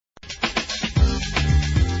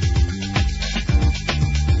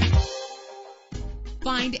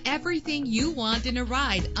Find everything you want in a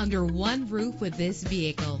ride under one roof with this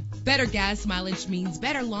vehicle. Better gas mileage means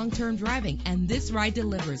better long-term driving, and this ride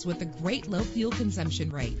delivers with a great low fuel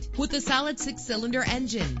consumption rate. With a solid 6-cylinder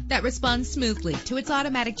engine that responds smoothly to its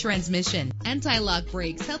automatic transmission, anti-lock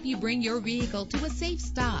brakes help you bring your vehicle to a safe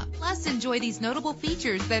stop. Plus, enjoy these notable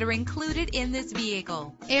features that are included in this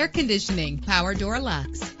vehicle: air conditioning, power door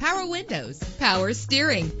locks, power windows, power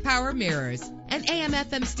steering, power mirrors, and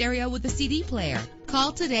AM/FM stereo with a CD player.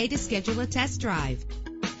 Call today to schedule a test drive.